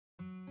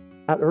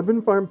At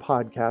Urban Farm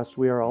Podcast,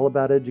 we are all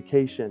about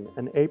education,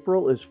 and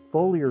April is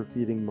foliar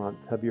feeding month.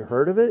 Have you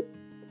heard of it?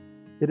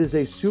 It is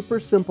a super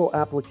simple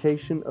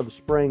application of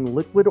spraying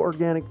liquid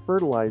organic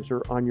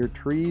fertilizer on your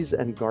trees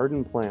and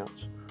garden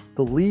plants.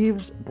 The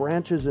leaves,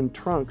 branches, and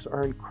trunks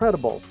are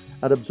incredible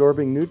at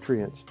absorbing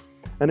nutrients.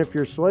 And if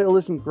your soil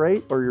isn't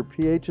great or your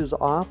pH is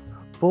off,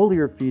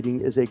 foliar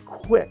feeding is a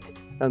quick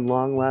and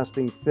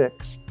long-lasting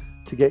fix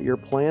to get your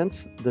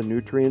plants the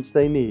nutrients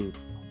they need.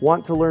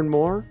 Want to learn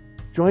more?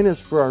 Join us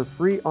for our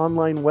free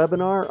online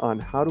webinar on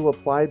how to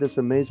apply this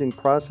amazing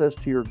process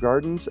to your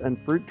gardens and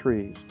fruit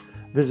trees.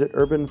 Visit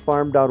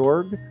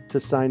urbanfarm.org to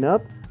sign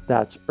up.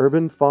 That's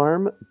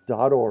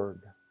urbanfarm.org.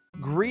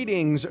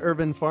 Greetings,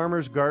 urban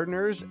farmers,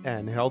 gardeners,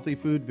 and healthy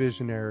food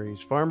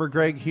visionaries. Farmer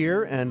Greg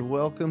here, and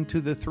welcome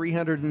to the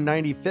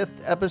 395th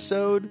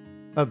episode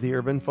of the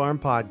Urban Farm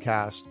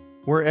Podcast,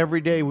 where every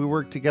day we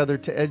work together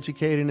to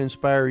educate and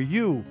inspire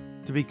you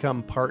to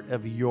become part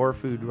of your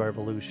food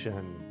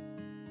revolution.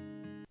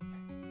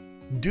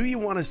 Do you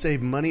want to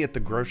save money at the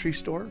grocery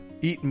store,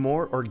 eat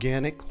more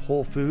organic,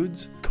 whole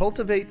foods,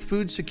 cultivate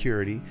food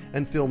security,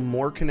 and feel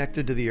more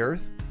connected to the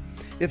earth?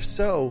 If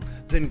so,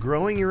 then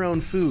growing your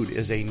own food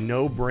is a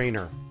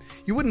no-brainer.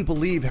 You wouldn't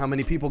believe how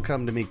many people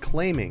come to me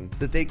claiming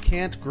that they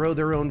can't grow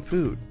their own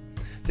food.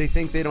 They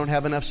think they don't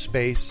have enough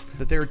space,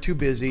 that they're too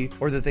busy,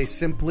 or that they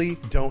simply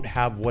don't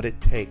have what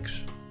it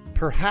takes.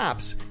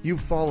 Perhaps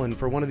you've fallen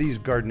for one of these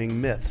gardening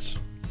myths.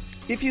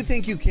 If you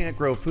think you can't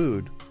grow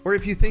food, or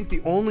if you think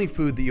the only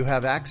food that you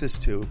have access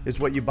to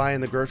is what you buy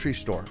in the grocery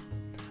store,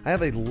 I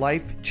have a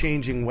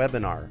life-changing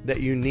webinar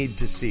that you need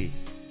to see.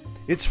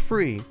 It's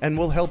free and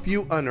will help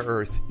you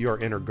unearth your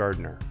inner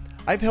gardener.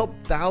 I've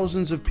helped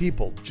thousands of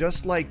people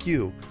just like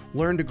you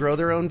learn to grow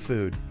their own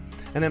food,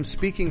 and I'm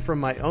speaking from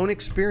my own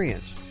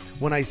experience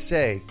when I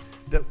say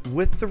that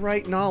with the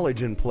right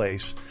knowledge in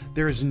place,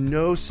 there is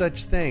no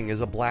such thing as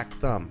a black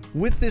thumb.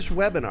 With this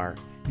webinar,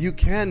 you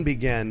can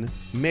begin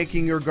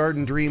making your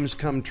garden dreams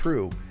come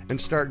true and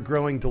start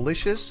growing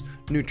delicious,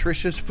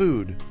 nutritious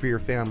food for your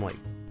family.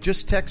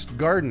 Just text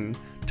GARDEN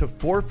to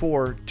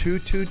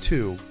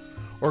 44222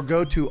 or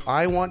go to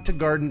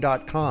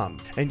iwanttogarden.com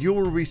and you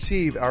will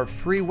receive our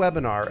free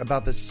webinar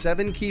about the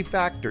 7 key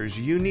factors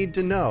you need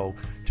to know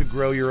to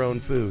grow your own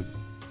food.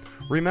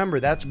 Remember,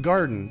 that's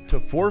GARDEN to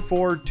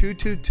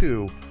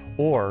 44222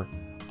 or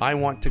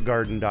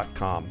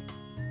iwanttogarden.com.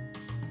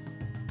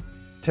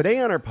 Today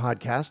on our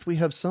podcast, we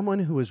have someone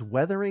who is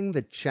weathering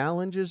the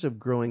challenges of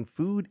growing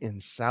food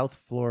in South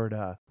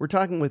Florida. We're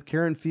talking with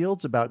Karin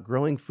Fields about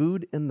growing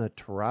food in the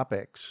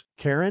tropics.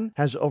 Karin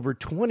has over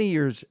 20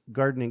 years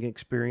gardening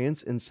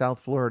experience in South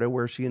Florida,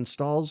 where she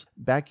installs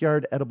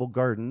backyard edible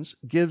gardens,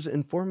 gives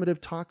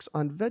informative talks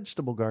on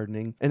vegetable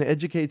gardening, and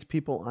educates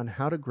people on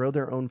how to grow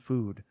their own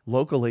food.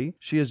 Locally,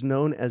 she is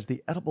known as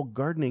the Edible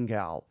Gardening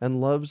Gal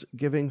and loves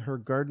giving her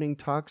gardening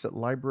talks at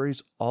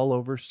libraries all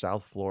over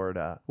South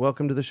Florida.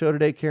 Welcome to the show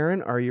today,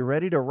 Karin. Are you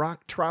ready to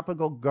rock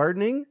tropical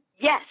gardening?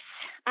 Yes,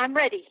 I'm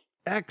ready.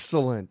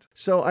 Excellent.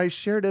 So I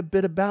shared a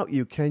bit about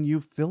you. Can you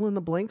fill in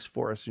the blanks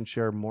for us and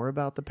share more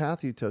about the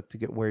path you took to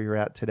get where you're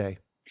at today?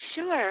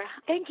 Sure.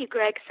 Thank you,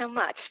 Greg, so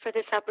much for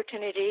this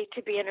opportunity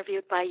to be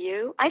interviewed by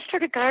you. I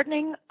started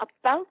gardening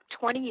about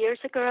 20 years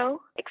ago,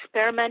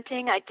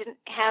 experimenting. I didn't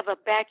have a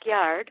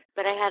backyard,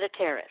 but I had a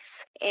terrace.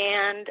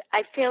 And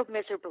I failed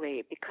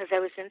miserably because I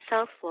was in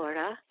South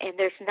Florida, and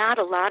there's not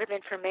a lot of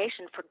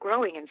information for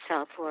growing in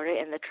South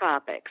Florida in the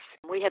tropics.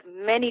 We have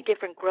many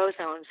different grow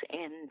zones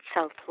in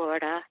South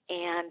Florida,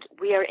 and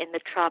we are in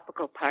the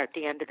tropical part,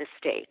 the end of the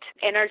state.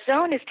 And our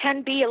zone is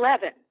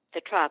 10B11. The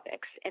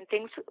tropics, and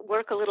things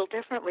work a little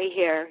differently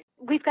here.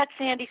 We've got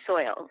sandy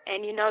soil,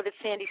 and you know that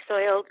sandy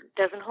soil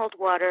doesn't hold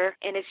water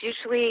and is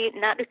usually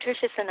not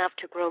nutritious enough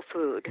to grow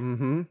food.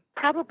 Mm-hmm.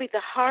 Probably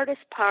the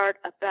hardest part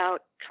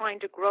about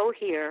trying to grow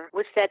here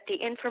was that the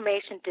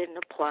information didn't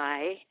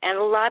apply, and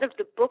a lot of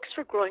the books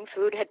for growing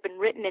food had been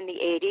written in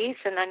the 80s,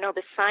 and I know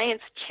the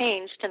science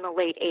changed in the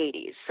late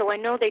 80s, so I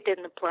know they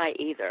didn't apply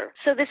either.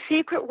 So the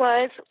secret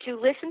was to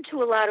listen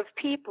to a lot of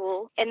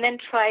people and then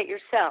try it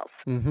yourself,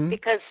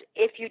 because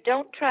if you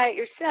don't try it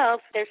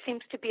yourself, there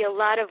seems to be a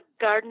lot of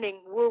gardening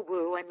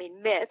woo-woo,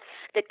 myths,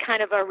 that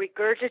kind of are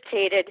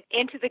regurgitated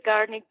into the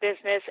gardening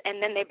business,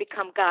 and then they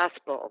become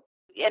gospel.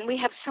 And we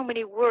have so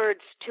many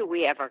words, too.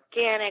 We have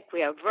organic, we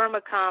have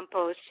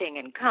vermicomposting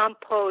and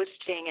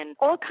composting and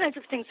all kinds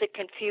of things that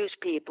confuse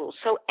people.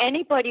 So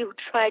anybody who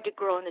tried to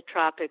grow in the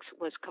tropics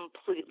was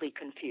completely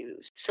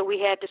confused. So we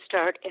had to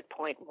start at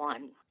point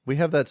one. We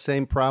have that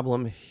same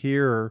problem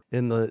here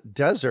in the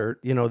desert.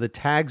 You know, the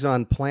tags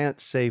on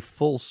plants say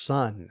full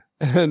sun.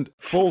 And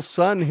full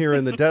sun here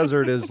in the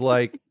desert is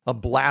like a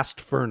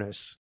blast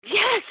furnace.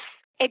 Yes,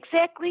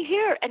 exactly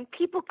here. And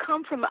people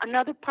come from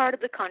another part of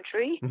the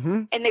country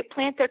and they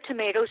plant their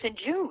tomatoes in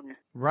June.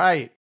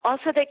 Right.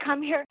 Also, they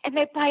come here and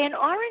they buy an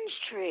orange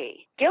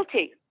tree.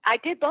 Guilty. I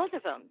did both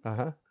of them,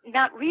 Uh-huh.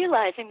 not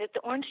realizing that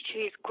the orange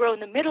trees grow in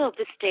the middle of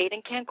the state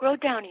and can't grow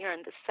down here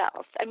in the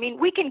south. I mean,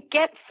 we can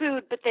get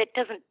food, but that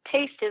doesn't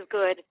taste as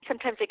good.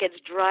 Sometimes it gets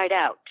dried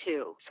out,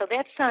 too. So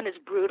that sun is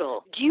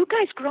brutal. Do you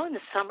guys grow in the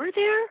summer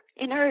there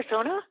in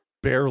Arizona?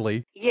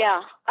 Barely.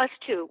 Yeah, us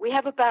too. We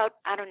have about,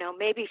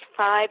 maybe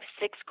 5,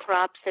 6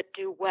 crops that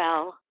do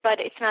well, but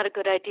it's not a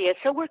good idea.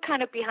 So we're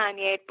kind of behind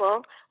the 8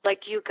 ball.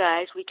 Like you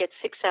guys, we get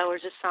 6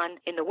 hours of sun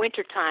in the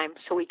wintertime,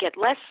 so we get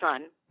less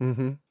sun.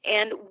 Mm-hmm.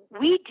 And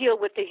we deal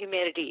with the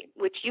humidity,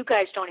 which you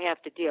guys don't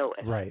have to deal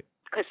with. Right.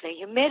 Because the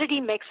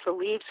humidity makes the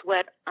leaves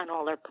wet on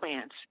all our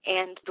plants,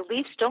 and the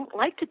leaves don't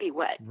like to be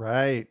wet.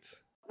 Right.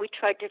 We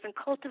tried different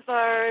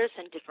cultivars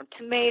and different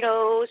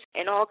tomatoes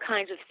and all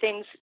kinds of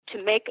things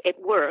to make it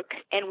work.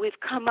 And we've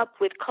come up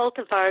with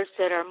cultivars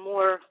that are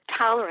more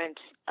tolerant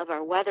of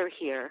our weather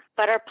here.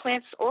 But our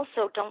plants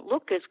also don't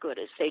look as good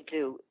as they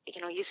do.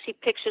 You see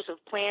pictures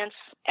of plants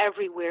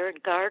everywhere in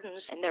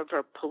gardens, and they're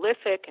very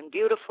prolific and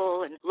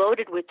beautiful and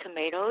loaded with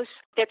tomatoes.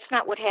 That's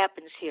not what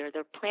happens here.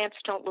 Their plants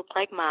don't look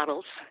like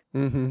models.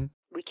 Mm-hmm.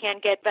 We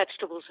can't get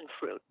vegetables and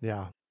fruit.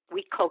 Yeah.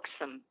 We coax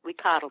them. We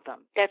coddle them.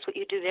 That's what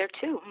you do there,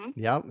 too.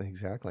 Yeah,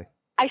 exactly.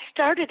 I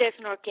started as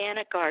an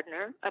organic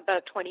gardener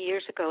about 20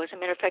 years ago. As a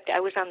matter of fact, I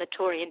was on the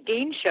Tori and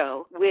Dean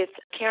show with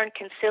Karin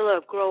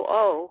of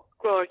Grow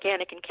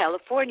Organic in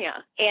California.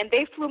 And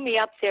they flew me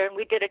up there, and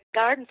we did a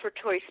garden for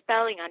Tori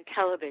Spelling on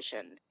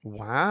television.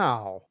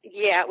 Wow.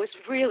 Yeah, it was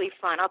really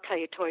fun. I'll tell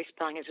you, Tori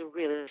Spelling is a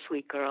really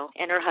sweet girl,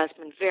 and her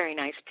husband, very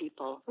nice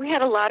people. We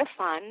had a lot of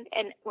fun,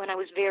 and when I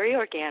was very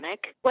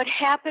organic, what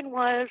happened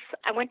was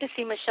I went to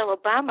see Michelle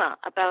Obama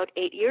about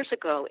 8 years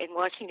ago in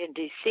Washington,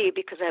 D.C.,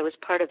 because I was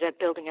part of that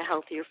Building a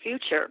Healthier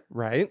Future.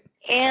 Right.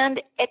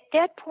 And at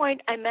that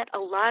point, I met a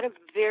lot of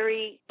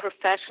very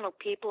professional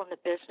people in the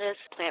business,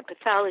 plant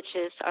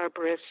pathologists,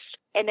 arborists,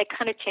 and it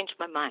kind of changed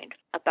my mind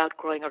about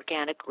growing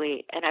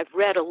organically. And I've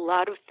read a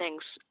lot of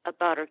things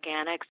about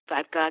organics.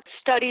 I've got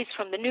studies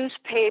from the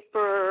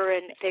newspaper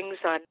and things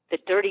on the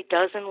Dirty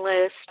Dozen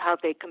list, how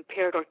they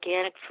compared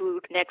organic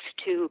food next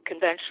to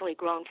conventionally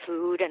grown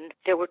food. And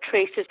there were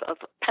traces of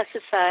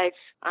pesticides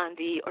on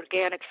the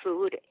organic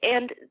food.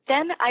 And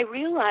then I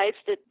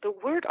realized that the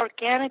word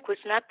organic was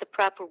not the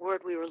proper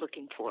word we were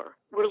looking for.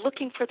 We're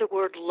looking for the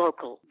word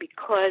local,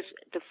 because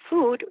the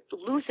food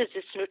loses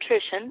its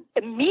nutrition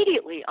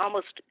immediately,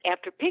 almost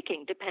after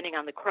picking, depending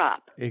on the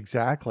crop.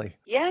 Exactly.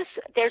 Yes,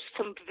 there's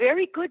some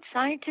very good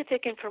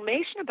scientific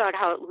information about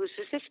how it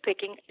loses its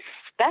picking,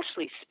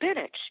 especially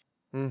spinach.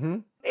 Mm-hmm.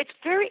 It's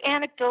very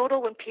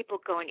anecdotal when people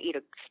go and eat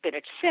a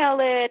spinach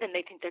salad and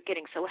they think they're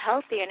getting so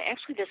healthy, and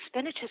actually the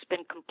spinach has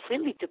been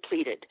completely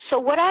depleted. So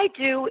what I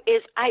do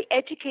is I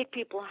educate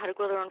people on how to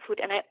grow their own food,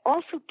 and I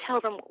also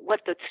tell them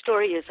what the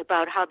story is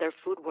about how their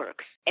food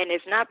works and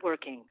is not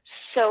working.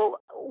 So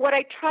what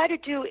I try to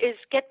do is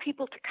get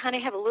people to kind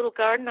of have a little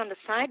garden on the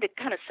side to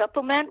kind of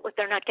supplement what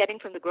they're not getting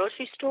from the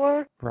grocery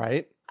store.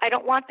 Right. I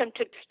don't want them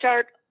to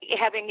start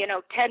having,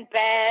 10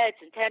 beds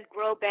and 10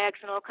 grow bags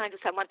and all kinds of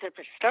stuff. I want them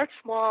to start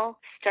small,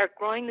 start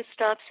growing the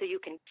stuff so you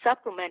can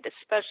supplement,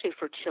 especially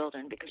for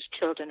children, because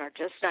children are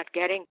just not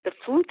getting the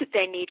food that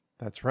they need.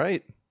 That's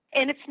right.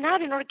 And it's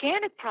not an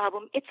organic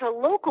problem. It's a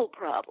local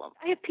problem.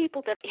 I have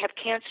people that have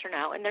cancer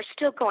now, and they're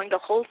still going to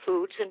Whole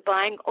Foods and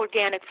buying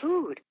organic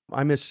food.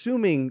 I'm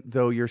assuming,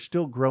 though, you're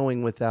still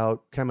growing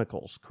without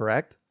chemicals,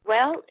 correct?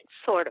 Well,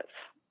 sort of.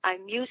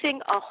 I'm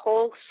using a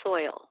whole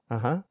soil.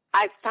 Uh-huh.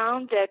 I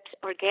found that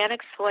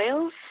organic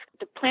soils,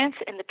 the plants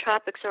in the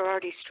tropics are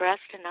already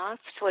stressed enough,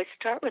 so I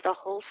start with a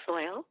whole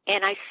soil,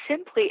 and I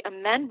simply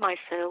amend my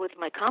soil with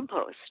my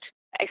compost.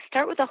 I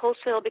start with a whole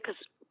soil because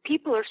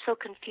people are so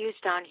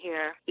confused down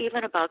here,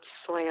 even about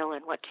soil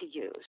and what to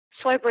use.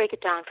 So I break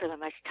it down for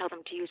them. I tell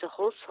them to use a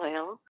whole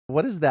soil.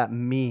 What does that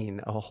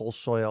mean, a whole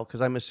soil?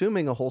 Because I'm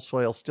assuming a whole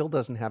soil still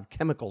doesn't have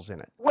chemicals in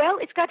it. Well,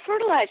 it's got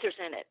fertilizers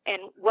in it.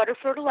 And what are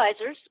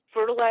fertilizers?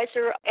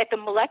 Fertilizer at the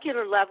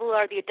molecular level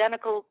are the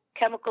identical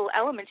chemical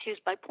elements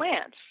used by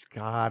plants.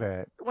 Got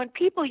it. When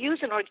people use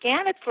an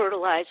organic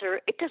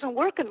fertilizer, it doesn't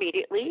work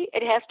immediately.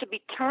 It has to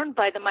be turned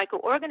by the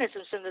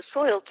microorganisms in the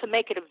soil to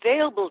make it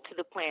available to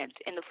the plant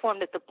in the form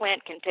that the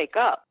plant can take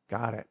up.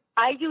 Got it.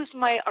 I use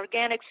my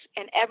organics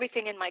and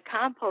everything in my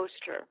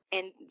composter,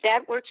 and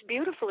that works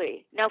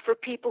beautifully. Now, for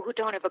people who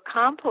don't have a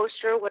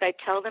composter, what I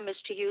tell them is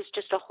to use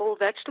just a whole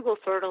vegetable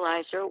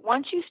fertilizer.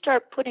 Once you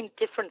start putting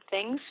different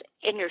things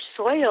in your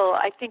soil,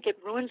 I think it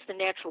ruins the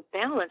natural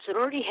balance. It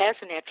already has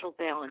a natural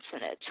balance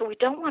in it. So we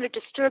don't want to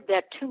disturb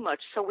that too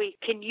much. So we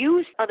can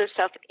use other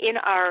stuff in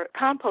our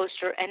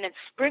composter and then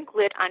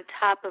sprinkle it on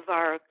top of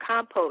our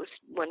compost.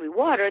 When we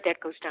water, that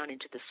goes down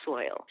into the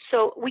soil.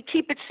 So we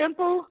keep it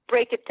simple,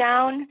 break it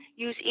down,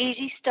 use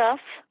easy stuff,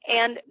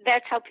 and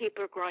that's how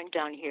people are growing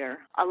down here,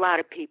 a lot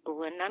of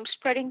people. And I'm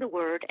spreading the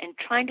word and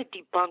trying to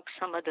debunk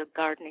some of the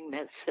gardening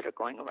myths that are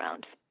going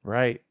around.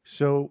 Right.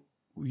 So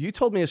you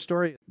told me a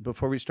story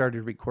before we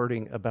started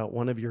recording about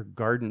one of your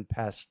garden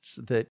pests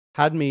that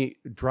had me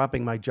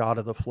dropping my jaw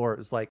to the floor. It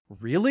was like,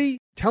 really?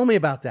 Tell me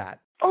about that.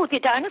 Oh, the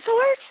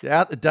dinosaurs?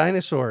 Yeah, the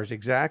dinosaurs,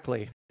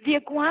 exactly. The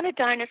iguana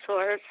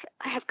dinosaurs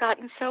have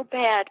gotten so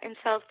bad in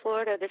South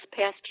Florida this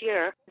past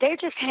year. They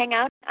just hang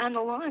out on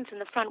the lawns in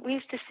the front. We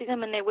used to see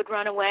them and they would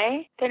run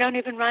away. They don't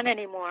even run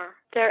anymore.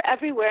 They're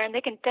everywhere and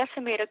they can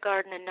decimate a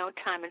garden in no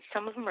time, and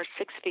some of them are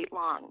 6 feet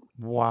long.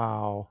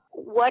 Wow.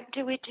 What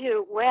do we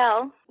do?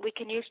 Well, we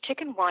can use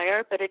chicken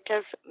wire, but it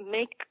does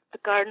make the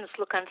gardens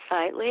look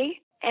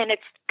unsightly. And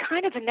it's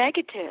kind of a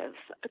negative.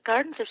 The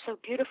gardens are so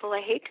beautiful. I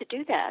hate to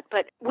do that.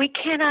 But we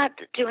cannot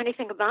do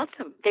anything about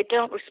them. They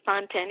don't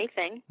respond to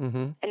anything.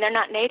 And they're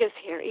not native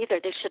here either.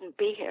 They shouldn't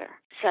be here.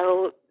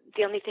 So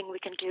the only thing we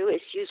can do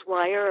is use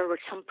wire or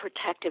some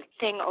protective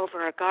thing over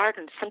our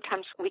gardens.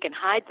 Sometimes we can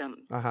hide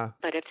them.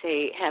 But if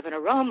they have an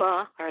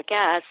aroma or a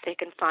gas, they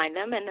can find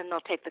them, and then they'll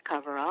take the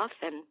cover off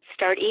and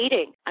start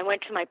eating. I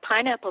went to my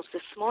pineapples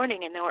this morning,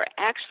 and there were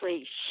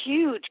actually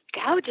huge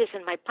gouges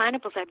in my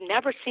pineapples. I've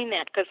never seen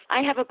that because I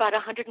have about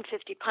 150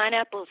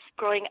 pineapples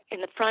growing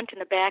in the front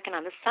and the back and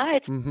on the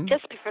sides,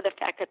 just for the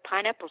fact that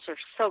pineapples are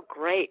so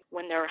great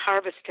when they're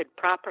harvested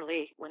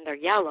properly, when they're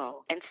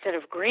yellow instead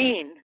of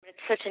green. It's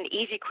such an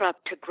easy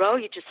crop to grow.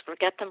 You just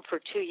forget them for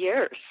 2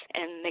 years,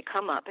 and they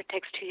come up. It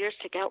takes 2 years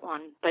to get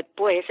one. But,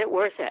 boy, is it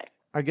worth it.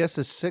 I guess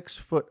a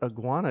 6-foot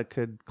iguana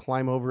could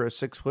climb over a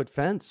 6-foot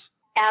fence.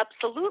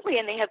 Absolutely,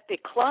 and they have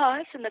big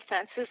claws, and the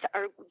fences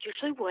are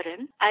usually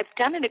wooden. I've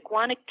done an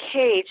iguana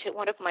cage at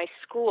one of my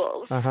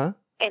schools.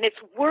 And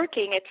it's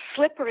working. It's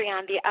slippery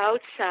on the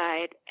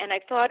outside, and I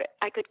thought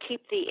I could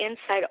keep the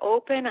inside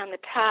open on the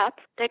top.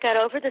 They got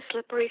over the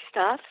slippery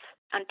stuff.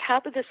 On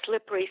top of the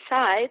slippery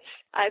sides,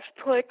 I've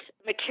put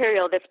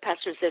material that's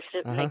pest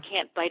resistant and they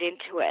can't bite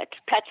into it.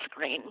 Pet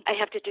screen. I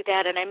have to do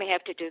that, and I may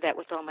have to do that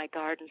with all my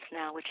gardens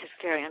now, which is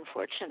very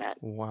unfortunate.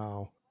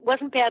 Wow.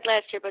 Wasn't bad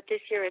last year, but this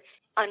year it's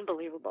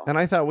unbelievable. And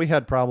I thought we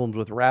had problems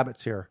with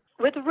rabbits here.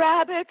 With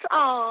rabbits,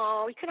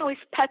 oh, you can always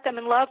pet them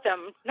and love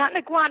them. Not an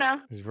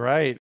iguana.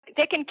 Right.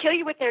 They can kill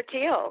you with their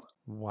tail.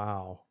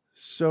 Wow.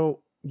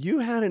 So you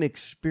had an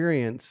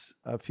experience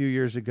a few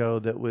years ago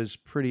that was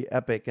pretty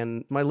epic,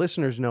 and my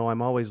listeners know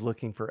I'm always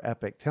looking for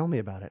epic. Tell me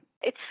about it.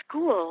 At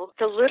school,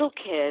 the little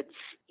kids,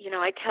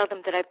 I tell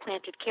them that I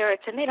planted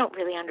carrots, and they don't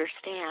really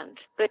understand.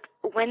 But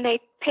when they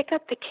pick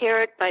up the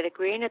carrot by the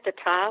green at the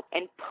top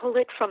and pull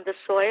it from the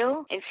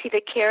soil and see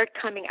the carrot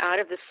coming out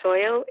of the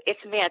soil, it's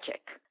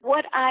magic.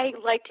 What I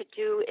like to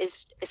do is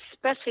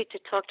especially to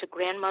talk to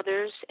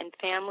grandmothers and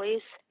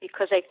families,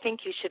 because I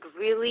think you should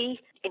really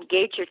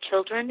engage your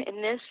children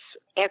in this.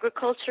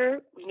 Agriculture,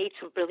 we need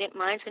some brilliant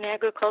minds in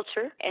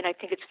agriculture, and I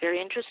think it's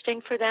very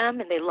interesting for them,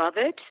 and they love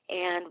it,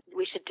 and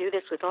we should do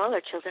this with all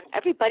our children.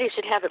 Everybody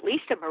should have at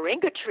least a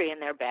moringa tree in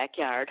their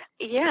backyard.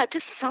 Yeah,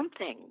 just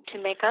something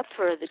to make up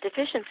for the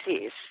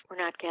deficiencies we're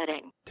not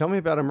getting. Tell me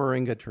about a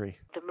moringa tree.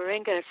 The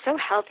moringa is so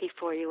healthy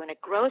for you, and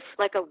it grows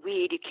like a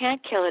weed. You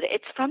can't kill it.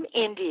 It's from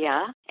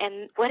India,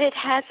 and what it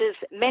has is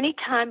many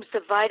times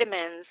the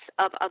vitamins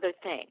of other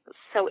things.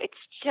 So it's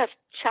just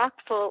chock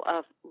full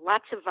of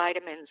lots of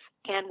vitamins.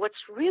 And what's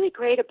really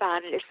great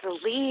about it is the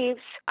leaves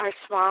are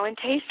small and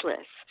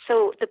tasteless.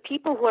 So the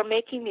people who are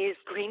making these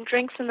green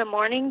drinks in the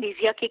morning, these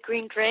yucky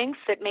green drinks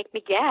that make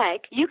me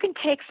gag, you can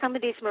take some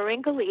of these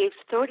moringa leaves,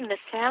 throw it in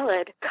a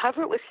salad,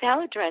 cover it with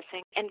salad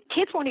dressing, and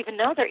kids won't even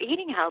know they're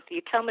eating healthy.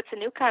 You tell them it's a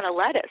new kind of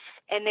lettuce,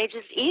 and they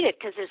just eat it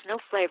because there's no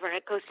flavor, and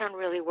it goes down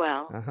really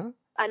well.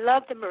 I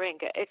love the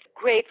moringa. It's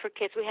great for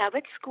kids. We have it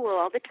at school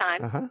all the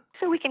time.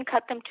 So we can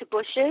cut them to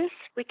bushes.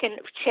 We can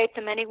shape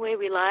them any way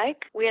we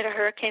like. We had a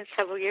hurricane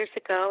several years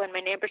ago, and my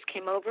neighbors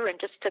came over and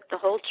just took the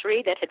whole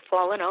tree that had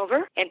fallen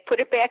over and put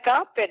it back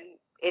up, and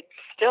it's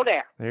still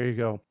there. There you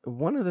go.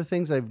 One of the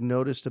things I've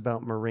noticed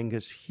about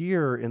moringas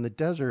here in the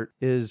desert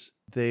is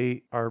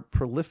they are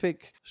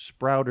prolific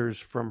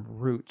sprouters from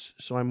roots.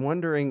 So I'm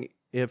wondering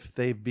if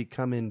they've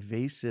become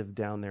invasive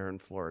down there in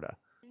Florida.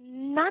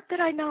 Not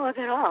that I know of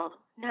at all.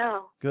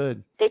 No.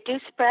 Good. They do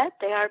spread.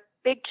 They are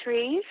big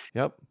trees.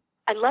 Yep.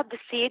 I love the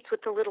seeds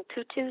with the little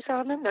tutus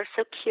on them. They're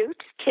so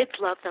cute. Kids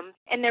love them.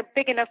 And they're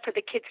big enough for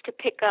the kids to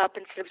pick up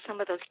instead of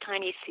some of those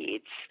tiny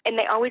seeds. And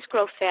they always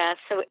grow fast,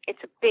 so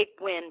it's a big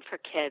win for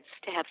kids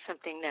to have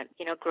something that,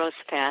 grows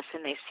fast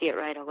and they see it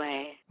right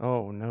away.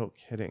 Oh, no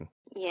kidding.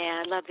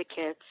 Yeah, I love the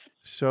kids.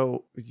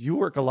 So you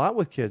work a lot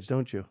with kids,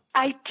 don't you?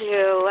 I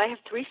do. I have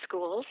 3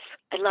 schools.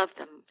 I love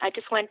them. I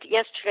just went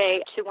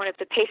yesterday to one of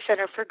the Pace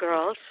Center for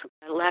Girls.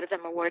 A lot of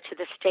them award to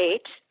the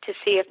state to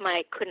see if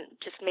I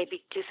couldn't just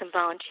maybe do some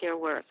volunteer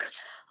work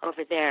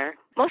over there.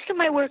 Most of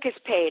my work is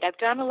paid. I've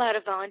done a lot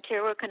of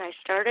volunteer work, and I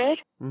started.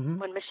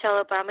 When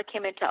Michelle Obama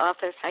came into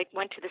office, I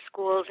went to the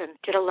schools and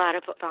did a lot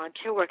of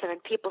volunteer work, and then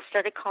people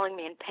started calling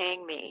me and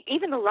paying me.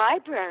 Even the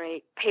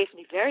library pays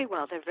me very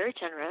well. They're very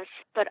generous.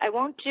 But I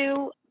won't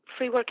do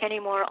free work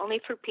anymore,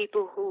 only for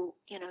people who,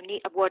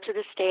 need award to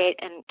the state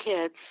and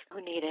kids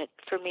who need it.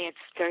 For me, it's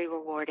very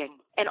rewarding.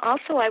 And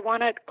also, I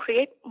want to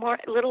create more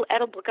little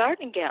edible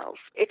gardening gals.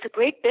 It's a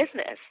great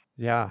business.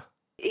 Yeah.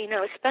 You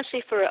know,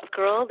 especially for a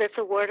girl that's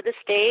a ward of the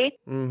state.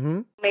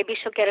 Mm-hmm. Maybe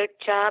she'll get a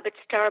job at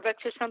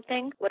Starbucks or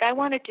something. What I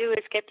want to do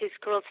is get these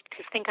girls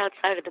to think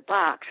outside of the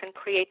box and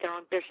create their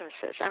own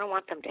businesses. I don't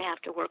want them to have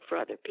to work for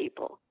other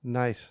people.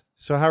 Nice.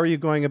 So how are you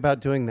going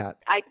about doing that?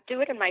 I do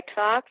it in my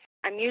talks.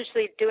 I'm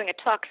usually doing a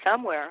talk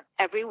somewhere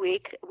every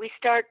week. We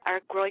start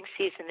our growing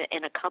season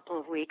in a couple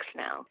of weeks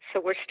now,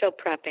 so we're still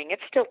prepping.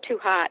 It's still too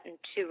hot and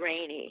too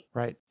rainy.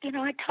 Right. You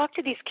know, I talk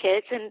to these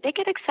kids, and they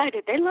get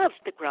excited. They love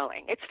the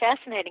growing. It's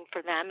fascinating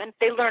for them, and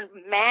they learn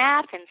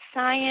math and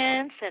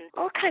science and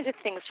all kinds of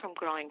things from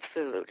growing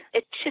food.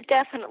 It should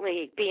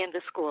definitely be in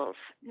the schools,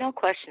 no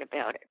question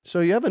about it. So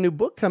you have a new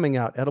book coming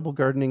out, Edible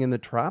Gardening in the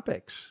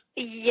Tropics.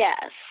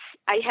 Yes.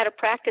 I had a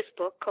practice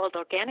book called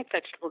Organic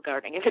Vegetable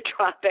Gardening in the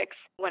Tropics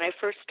when I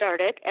first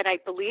started, and I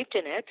believed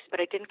in it,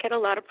 but I didn't get a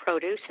lot of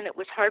produce, and it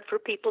was hard for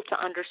people to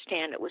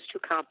understand. It was too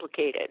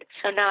complicated.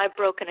 So now I've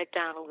broken it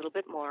down a little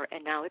bit more,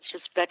 and now it's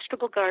just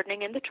vegetable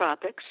gardening in the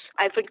tropics.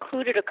 I've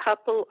included a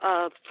couple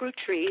of fruit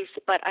trees,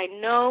 but I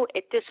know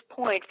at this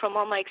point from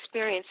all my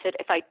experience that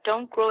if I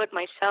don't grow it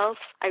myself,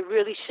 I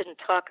really shouldn't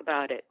talk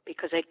about it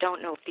because I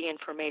don't know if the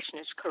information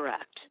is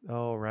correct.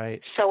 Oh,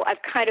 right. So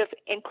I've kind of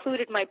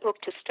included my book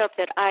to stuff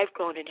that I've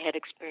grown and had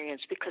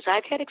experience because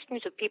I've had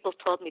experience of people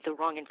told me the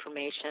wrong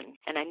information,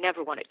 and I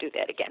never want to do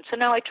that again. So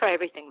now I try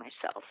everything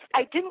myself.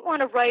 I didn't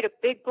want to write a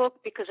big book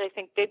because I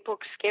think big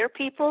books scare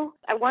people.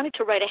 I wanted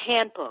to write a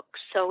handbook,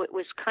 so it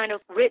was kind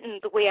of written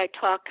the way I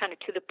talk, kind of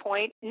to the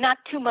point, not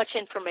too much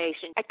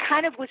information. I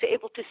kind of was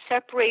able to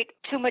separate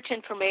too much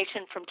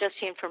information from just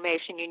the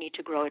information you need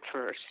to grow it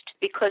first.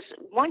 Because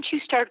once you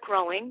start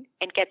growing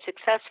and get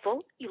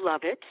successful, you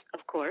love it,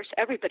 of course.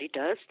 Everybody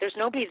does. There's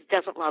nobody that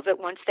doesn't love it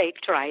once they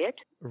try it.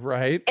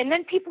 Right. And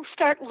then people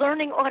start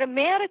learning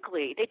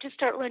automatically. They just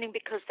start learning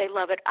because they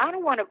love it. I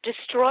don't want to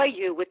destroy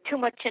you with too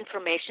much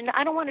information.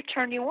 I don't want to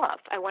turn you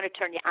off. I want to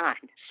turn you on.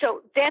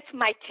 So that's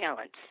my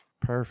talent.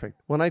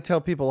 Perfect. When I tell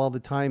people all the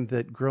time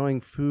that growing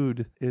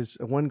food is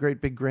one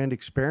great big grand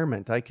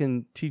experiment, I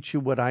can teach you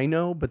what I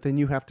know, but then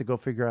you have to go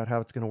figure out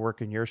how it's going to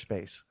work in your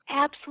space.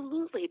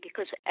 Absolutely,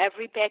 because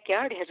every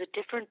backyard has a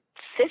different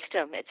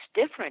system. It's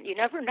different. You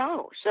never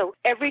know. So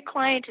every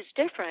client is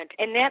different,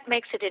 and that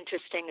makes it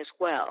interesting as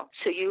well.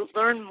 So you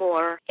learn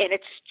more, and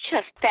it's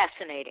just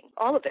fascinating,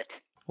 all of it.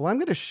 Well, I'm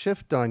going to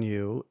shift on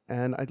you,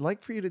 and I'd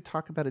like for you to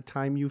talk about a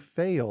time you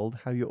failed,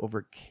 how you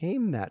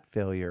overcame that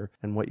failure,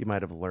 and what you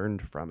might have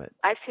learned from it.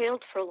 I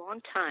failed for a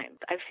long time.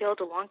 I failed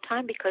a long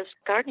time because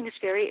gardening is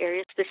very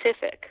area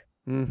specific.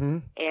 Mm-hmm.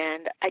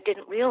 And I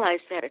didn't realize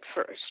that at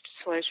first.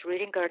 So I was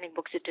reading gardening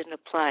books that didn't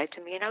apply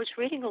to me, and I was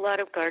reading a lot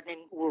of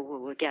gardening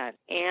woo-woo again.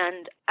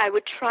 And I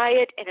would try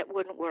it, and it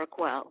wouldn't work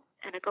well.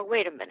 And I go,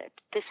 wait a minute,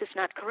 this is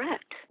not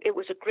correct. It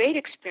was a great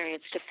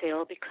experience to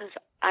fail because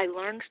I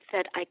learned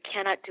that I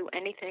cannot do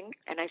anything,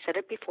 and I said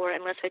it before,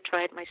 unless I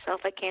try it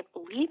myself. I can't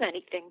believe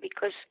anything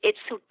because it's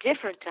so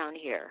different down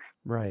here.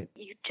 Right.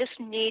 You just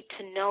need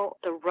to know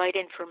the right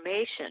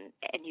information,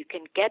 and you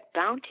can get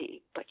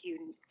bounty, but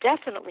you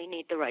definitely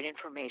need the right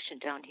information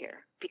down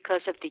here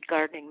because of the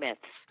gardening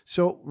myths.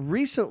 So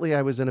recently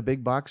I was in a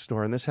big box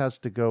store, and this has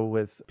to go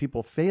with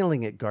people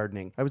failing at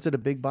gardening. I was at a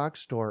big box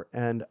store,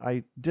 and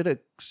I did a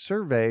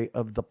survey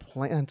of the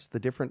plants, the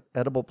different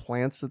edible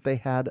plants that they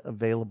had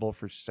available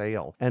for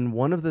sale. And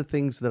one of the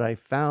things that I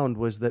found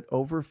was that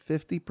over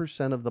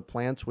 50% of the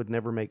plants would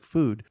never make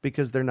food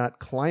because they're not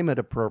climate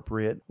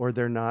appropriate or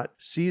they're not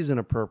season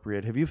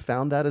appropriate. Have you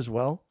found that as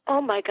well?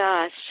 Oh, my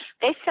gosh.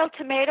 They sell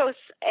tomatoes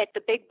at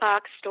the big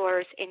box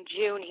stores in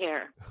June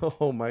here.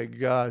 Oh, my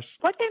gosh.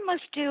 What they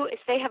must do is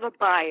they have a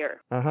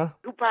buyer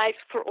who buys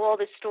for all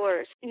the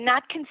stores,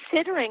 not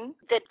considering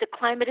that the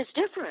climate is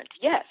different.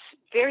 Yes,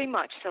 very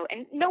much so.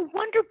 And no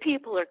wonder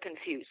people are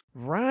confused.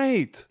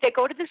 Right. They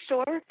go to the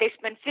store, they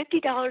spend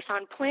 $50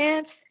 on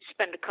plants,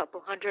 spend a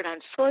couple $100 on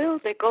soil,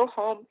 they go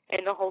home,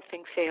 and the whole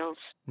thing fails.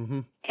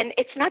 Mm-hmm. And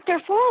it's not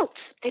their fault.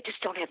 They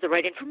just don't have the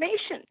right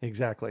information.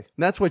 Exactly.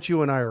 And that's what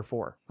you and I are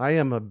for. I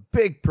am a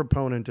big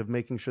proponent of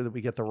making sure that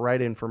we get the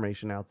right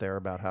information out there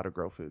about how to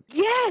grow food.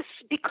 Yes,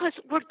 because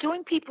we're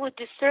doing people a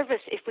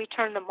disservice if we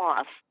turn them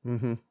off.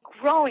 Mm-hmm.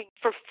 Growing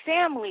for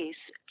families,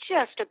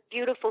 just a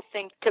beautiful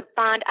thing to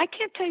bond. I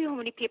can't tell you how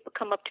many people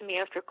come up to me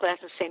after class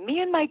and say, me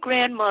and my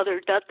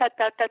grandmother, da, da,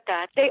 da, da,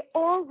 da. They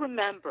all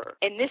remember.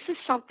 And this is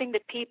something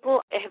that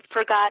people have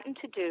forgotten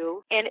to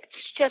do. And it's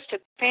just a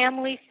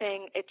family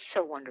thing. It's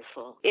so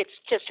wonderful. It's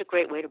just a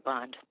great way to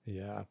bond.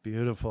 Yeah,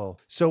 beautiful.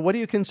 So what do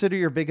you consider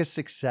your biggest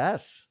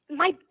success?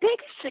 My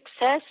biggest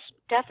success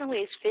definitely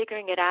is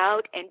figuring it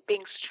out and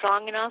being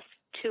strong enough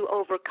to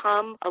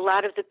overcome a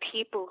lot of the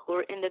people who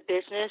are in the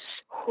business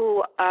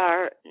who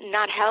are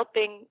not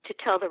helping to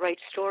tell the right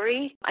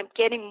story. I'm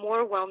getting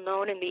more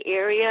well-known in the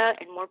area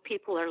and more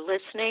people are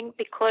listening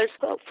because,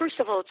 well, first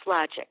of all, it's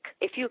logic.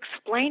 If you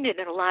explain it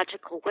in a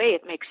logical way,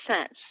 it makes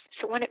sense.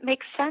 So when it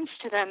makes sense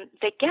to them,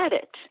 they get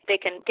it. They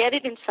can get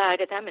it inside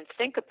of them and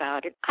think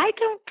about it. I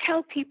don't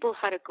tell people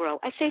how to grow.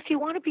 I say, if you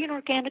want to be an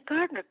organic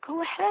gardener,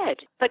 go ahead.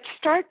 But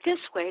start this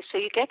way so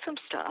you get some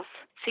stuff.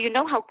 so you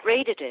know how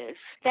great it is.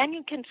 Then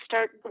you can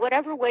start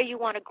whatever way you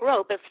want to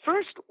grow. But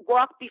first,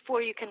 walk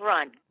before you can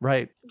run.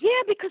 Right.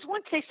 Yeah, because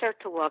once they start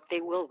to walk,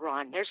 they will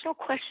run. There's no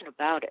question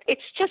about it.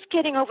 It's just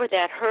getting over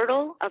that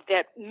hurdle of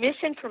that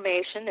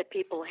misinformation that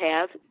people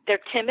have. They're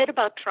timid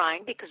about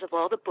trying because of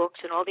all the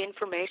books and all the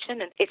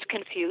information, and it's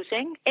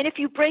confusing. And if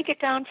you break it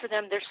down for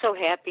them, they're so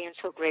happy and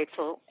so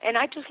grateful. And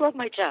I just love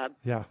my job.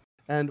 Yeah.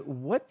 And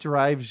what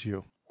drives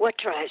you? What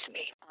drives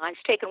me? I was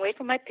taken away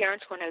from my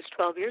parents when I was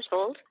 12 years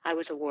old. I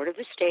was a ward of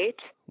the state.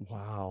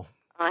 Wow.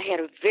 I had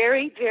a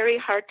very, very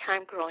hard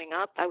time growing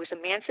up. I was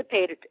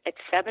emancipated at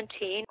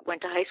 17,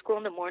 went to high school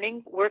in the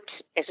morning, worked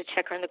as a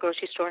checker in the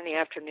grocery store in the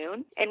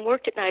afternoon, and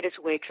worked at night as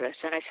a waitress.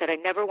 And I said I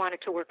never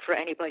wanted to work for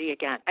anybody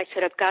again. I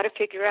said I've got to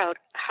figure out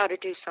how to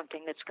do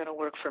something that's going to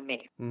work for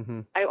me.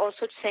 Mm-hmm. I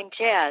also sang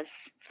jazz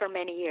for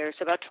many years,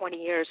 about 20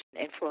 years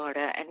in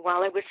Florida. And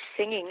while I was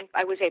singing,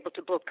 I was able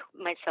to book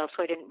myself,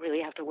 so I didn't really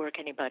have to work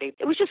anybody.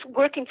 It was just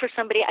working for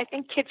somebody. I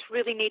think kids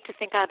really need to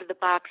think out of the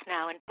box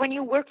now. And when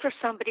you work for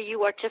somebody,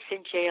 you are just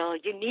in jail.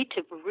 You need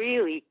to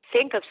really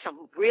think of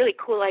some really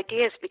cool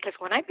ideas, because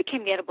when I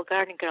became the Edible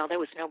Gardening Girl, there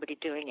was nobody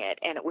doing it.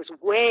 And it was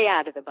way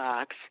out of the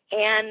box.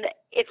 And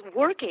it's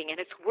working, and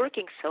it's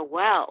working so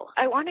well.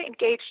 I want to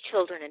engage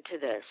children into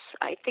this.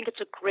 I think it's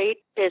a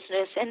great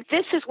business, and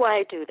this is why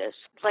I do this.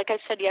 Like I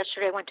said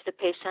yesterday, I went to the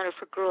Pace Center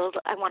for Girls.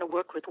 I want to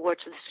work with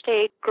wards of the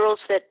state, girls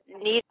that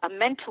need a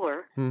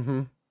mentor.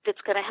 Mm-hmm.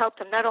 That's going to help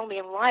them not only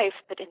in life,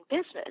 but in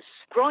business.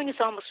 Growing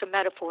is almost a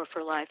metaphor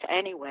for life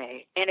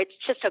anyway, and it's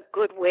just a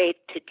good way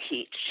to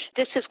teach.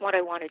 This is what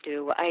I want to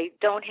do. I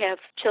don't have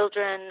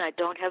children. I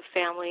don't have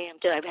family.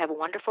 I have a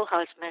wonderful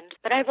husband,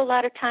 but I have a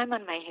lot of time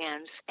on my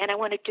hands, and I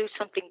want to do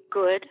something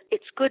good.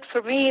 It's good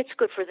for me. It's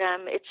good for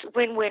them. It's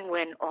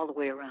win-win-win all the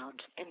way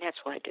around, and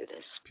that's why I do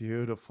this.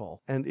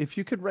 Beautiful. And if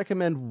you could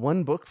recommend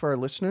one book for our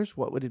listeners,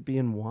 what would it be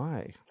and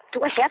why?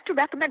 Do I have to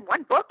recommend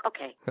one book?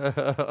 Okay.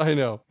 I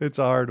know. It's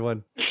a hard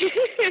one.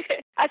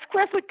 A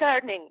Square Foot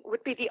Gardening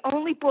would be the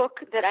only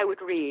book that I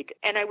would read,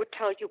 and I would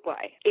tell you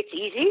why. It's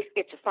easy,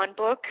 it's a fun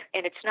book,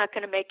 and it's not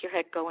going to make your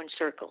head go in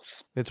circles.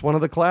 It's one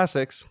of the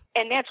classics.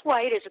 And that's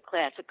why it is a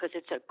classic, because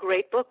it's a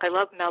great book. I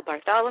love Mel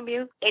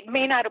Bartholomew. It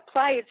may not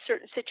apply in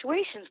certain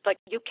situations, but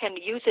you can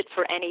use it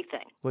for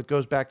anything. Well, it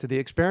goes back to the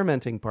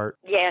experimenting part.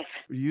 Yes.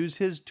 Use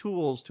his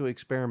tools to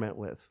experiment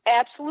with.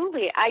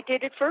 Absolutely. I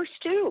did it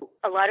first, too.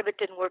 A lot of it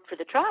didn't work for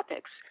the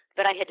tropics,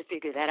 but I had to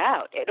figure that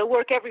out. It'll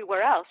work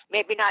everywhere else.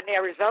 Maybe not in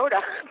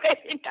Arizona,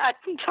 maybe not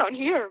down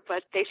here,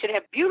 but they should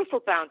have beautiful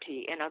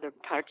bounty in other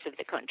parts of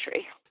the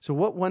country. So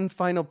what one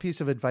final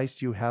piece of advice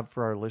do you have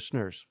for our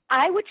listeners?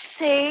 I would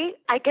say,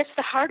 I guess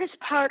the hardest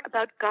part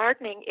about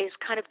gardening is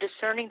kind of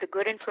discerning the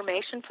good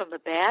information from the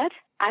bad.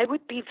 I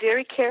would be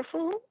very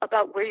careful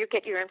about where you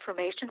get your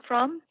information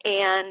from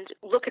and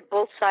look at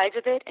both sides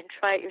of it and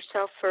try it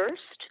yourself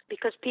first,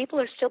 because people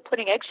are still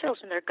putting eggshells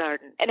in their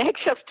garden. And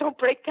eggshells don't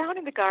break down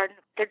in the garden.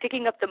 They're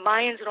digging up the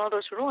Mayans and all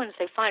those ruins.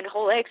 They find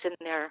whole eggs in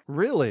there.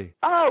 Really?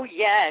 Oh,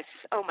 yes.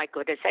 Oh, my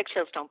goodness.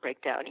 Eggshells don't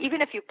break down.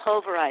 Even if you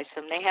pulverize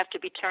them, they have to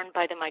be turned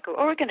by the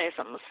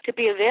microorganisms to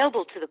be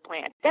available to the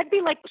plant. That'd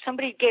be like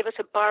somebody gave us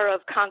a bar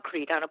of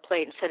concrete on a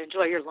plate and said,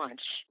 enjoy your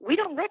lunch. We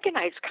don't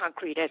recognize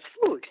concrete as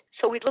food.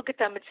 So we'd look at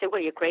them and say,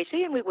 well, you're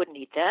crazy, and we wouldn't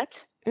eat that.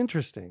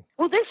 Interesting.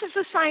 Well, this is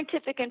the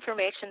scientific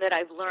information that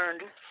I've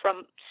learned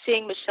from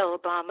seeing Michelle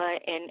Obama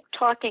and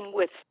talking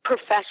with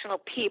professional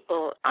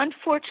people.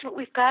 Unfortunately,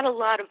 we've got a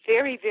lot of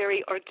very,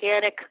 very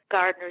organic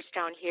gardeners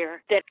down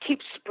here that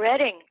keep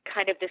spreading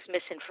kind of this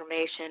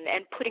misinformation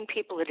and putting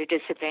people at a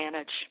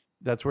disadvantage.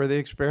 That's where the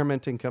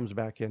experimenting comes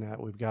back in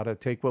at. We've got to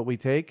take what we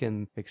take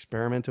and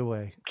experiment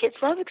away. Kids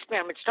love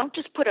experiments. Don't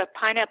just put a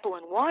pineapple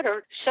in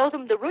water. Show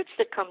them the roots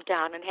that come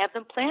down and have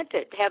them plant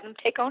it. Have them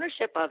take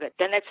ownership of it.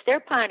 Then that's their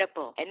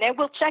pineapple. And then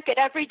we'll check it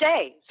every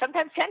day,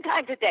 sometimes 10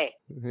 times a day.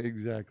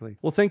 Exactly.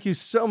 Well, thank you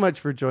so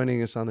much for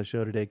joining us on the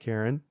show today,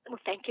 Karin. Well,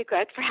 thank you,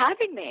 Greg, for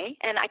having me.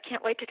 And I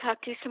can't wait to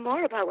talk to you some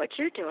more about what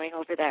you're doing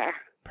over there.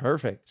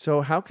 Perfect.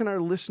 So how can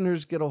our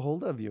listeners get a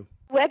hold of you?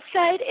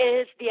 Website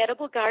is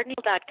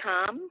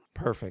theediblegardening.com.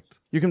 Perfect.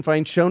 You can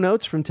find show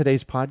notes from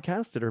today's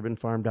podcast at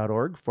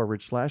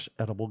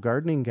urbanfarm.org/edible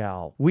gardening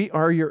gal. We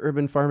are your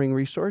urban farming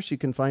resource. You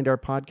can find our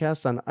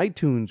podcasts on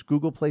iTunes,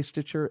 Google Play,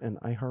 Stitcher, and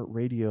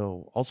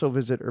iHeartRadio. Also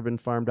visit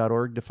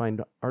urbanfarm.org to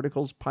find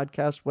articles,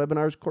 podcasts,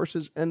 webinars,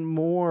 courses, and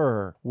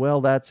more.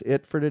 Well, that's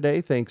it for today.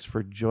 Thanks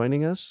for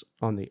joining us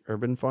on the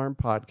Urban Farm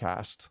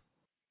Podcast.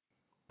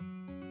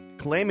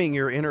 Claiming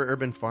your inner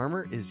urban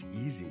farmer is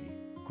easy.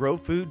 Grow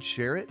food,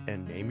 share it,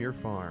 and name your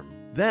farm.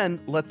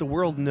 Then let the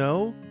world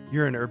know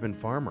you're an urban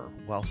farmer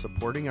while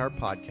supporting our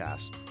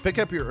podcast. Pick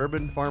up your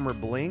Urban Farmer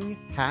bling,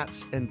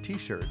 hats, and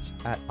t-shirts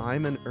at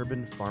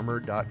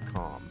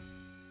imanurbanfarmer.com.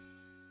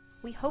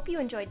 We hope you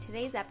enjoyed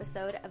today's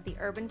episode of the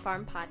Urban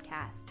Farm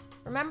Podcast.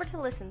 Remember to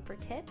listen for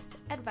tips,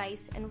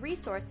 advice, and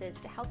resources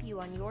to help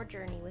you on your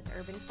journey with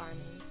urban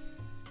farming.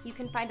 You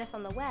can find us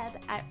on the web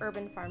at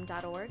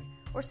urbanfarm.org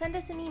or send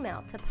us an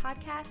email to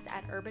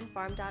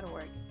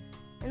podcast@urbanfarm.org.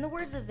 In the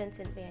words of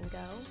Vincent van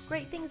Gogh,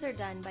 great things are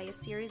done by a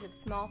series of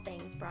small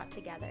things brought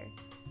together.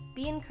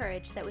 Be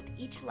encouraged that with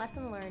each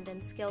lesson learned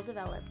and skill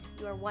developed,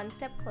 you are one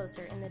step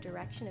closer in the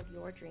direction of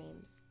your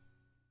dreams.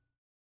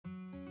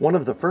 One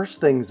of the first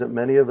things that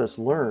many of us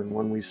learn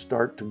when we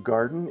start to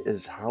garden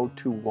is how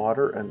to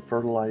water and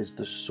fertilize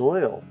the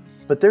soil.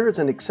 But there is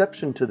an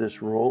exception to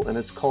this rule, and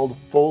it's called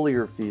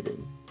foliar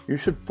feeding. You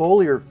should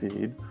foliar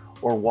feed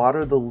or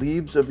water the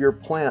leaves of your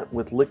plant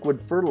with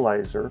liquid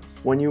fertilizer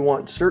when you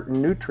want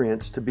certain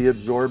nutrients to be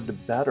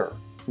absorbed better.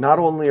 Not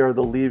only are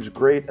the leaves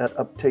great at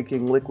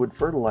uptaking liquid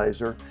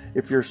fertilizer,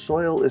 if your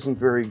soil isn't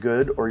very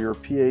good or your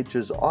pH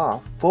is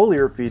off,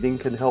 foliar feeding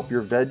can help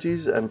your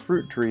veggies and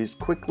fruit trees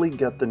quickly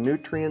get the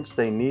nutrients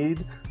they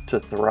need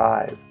to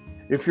thrive.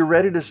 If you're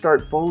ready to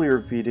start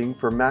foliar feeding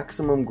for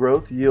maximum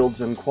growth,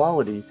 yields, and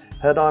quality,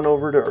 head on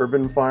over to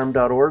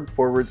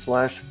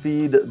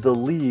urbanfarm.org/feed the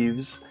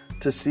leaves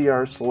to see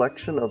our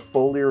selection of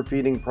foliar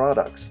feeding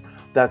products.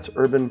 That's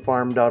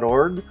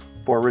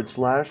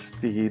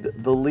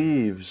urbanfarm.org/feed the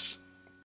leaves.